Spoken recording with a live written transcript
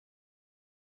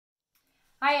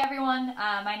Hi everyone,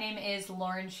 my name is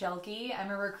Lauren Schulke. I'm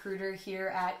a recruiter here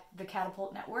at the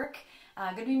Katapult Network.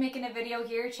 Going to be making a video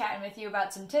here chatting with you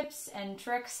about some tips and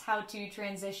tricks how to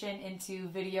transition into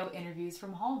video interviews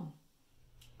from home.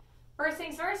 First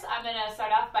things first, I'm going to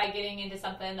start off by getting into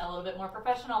something a little bit more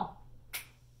professional.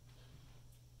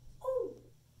 Ooh.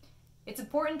 It's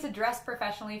important to dress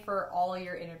professionally for all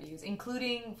your interviews,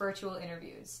 including virtual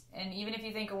interviews. And even if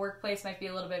you think a workplace might be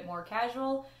a little bit more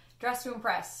casual, dress to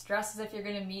impress. Dress as if you're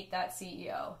going to meet that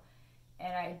CEO.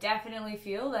 And I definitely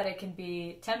feel that it can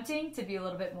be tempting to be a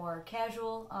little bit more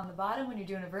casual on the bottom when you're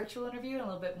doing a virtual interview and a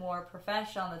little bit more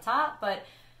professional on the top, but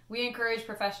we encourage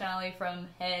professionality from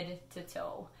head to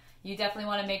toe. You definitely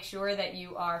want to make sure that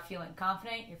you are feeling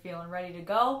confident, you're feeling ready to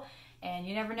go, and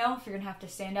you never know if you're going to have to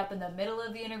stand up in the middle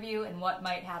of the interview and what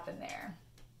might happen there.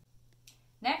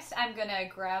 Next, I'm going to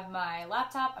grab my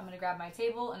laptop, I'm going to grab my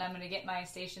table, and I'm going to get my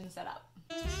station set up.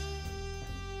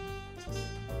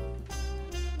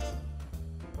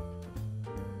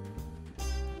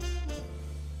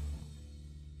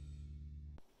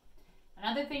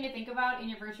 Another thing to think about in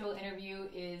your virtual interview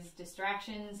is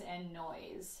distractions and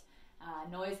noise.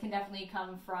 Noise can definitely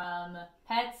come from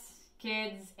pets,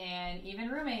 kids, and even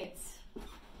roommates.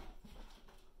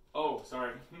 Oh,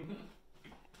 sorry.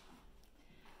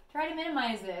 Try to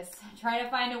minimize this. Try to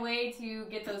find a way to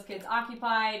get those kids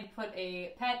occupied, put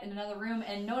a pet in another room,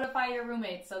 and notify your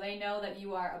roommates so they know that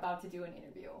you are about to do an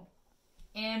interview.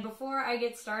 And before I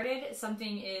get started,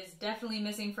 something is definitely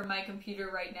missing from my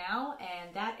computer right now,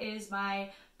 and that is my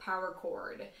power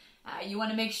cord. You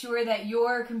want to make sure that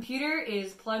your computer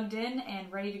is plugged in and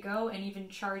ready to go and even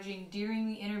charging during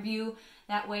the interview.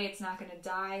 That way it's not going to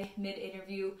die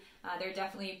mid-interview. There are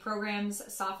definitely programs,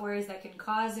 softwares that can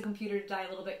cause the computer to die a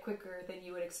little bit quicker than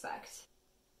you would expect.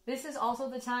 This is also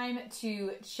the time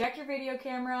to check your video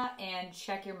camera and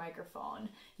check your microphone.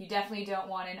 You definitely don't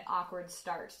want an awkward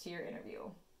start to your interview.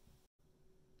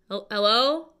 Oh,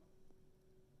 hello?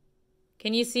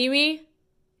 Can you see me?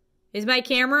 Is my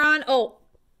camera on? Oh.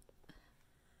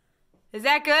 Is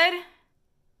that good?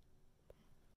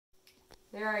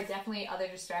 There are definitely other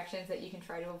distractions that you can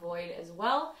try to avoid as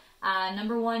well.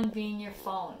 Number one being your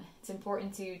phone. It's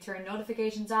important to turn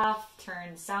notifications off,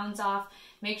 turn sounds off,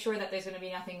 make sure that there's going to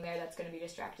be nothing there that's going to be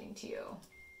distracting to you.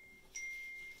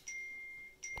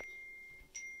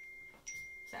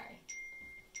 Sorry.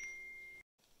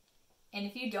 And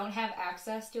if you don't have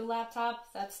access to a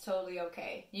laptop, that's totally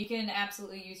okay. You can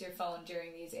absolutely use your phone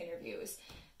during these interviews.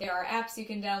 There are apps you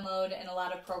can download and a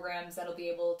lot of programs that'll be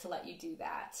able to let you do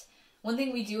that. One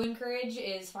thing we do encourage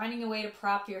is finding a way to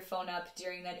prop your phone up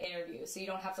during that interview so you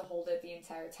don't have to hold it the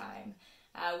entire time.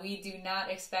 We do not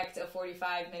expect a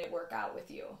 45-minute workout with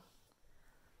you.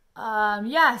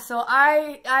 Yeah, so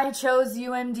I chose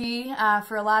UMD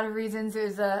for a lot of reasons.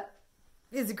 It's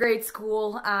a great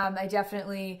school. I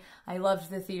loved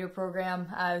the theater program.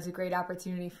 It was a great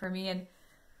opportunity for me, and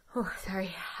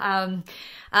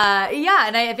yeah,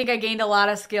 and I think I gained a lot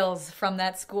of skills from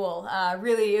that school.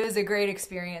 Really, it was a great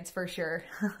experience for sure.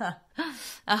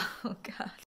 Oh,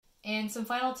 God. And some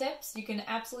final tips, you can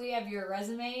absolutely have your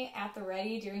resume at the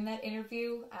ready during that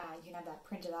interview. You can have that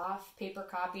printed off, paper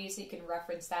copy, so you can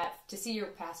reference that to see your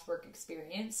past work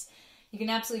experience. You can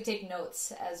absolutely take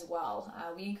notes as well.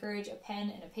 We encourage a pen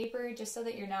and a paper just so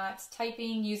that you're not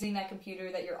typing using that computer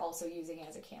that you're also using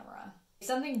as a camera. If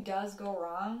something does go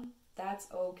wrong, that's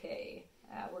okay.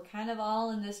 We're kind of all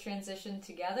in this transition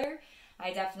together.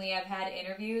 I definitely have had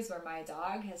interviews where my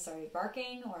dog has started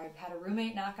barking, or I've had a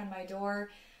roommate knock on my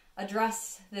door.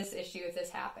 Address this issue if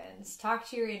this happens. Talk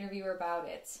to your interviewer about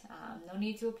it. No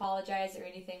need to apologize or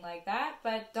anything like that,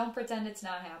 but don't pretend it's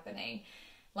not happening.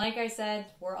 Like I said,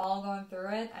 we're all going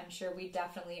through it. I'm sure we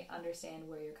definitely understand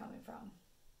where you're coming from.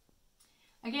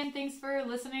 Again, thanks for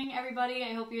listening, everybody.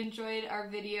 I hope you enjoyed our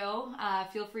video.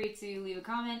 Feel free to leave a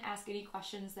comment, ask any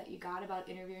questions that you got about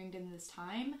interviewing during this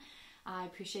time. I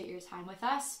appreciate your time with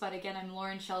us. But again, I'm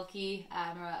Lauren Schulke.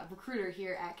 I'm a recruiter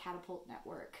here at Katapult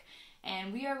Network.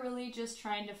 And we are really just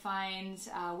trying to find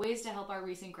ways to help our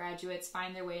recent graduates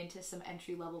find their way into some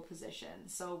entry-level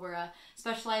positions. So we're a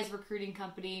specialized recruiting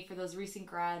company for those recent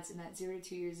grads in that 0 to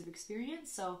 2 years of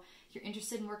experience. So if you're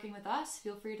interested in working with us,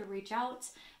 feel free to reach out.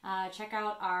 Check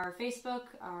out our Facebook,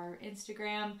 our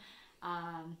Instagram,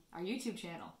 our YouTube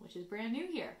channel, which is brand new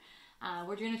here.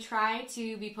 We're going to try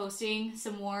to be posting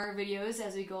some more videos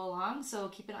as we go along, so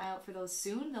keep an eye out for those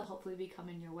soon. They'll hopefully be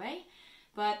coming your way.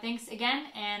 But thanks again,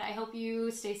 and I hope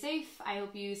you stay safe, I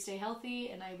hope you stay healthy,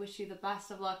 and I wish you the best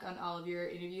of luck on all of your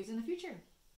interviews in the future.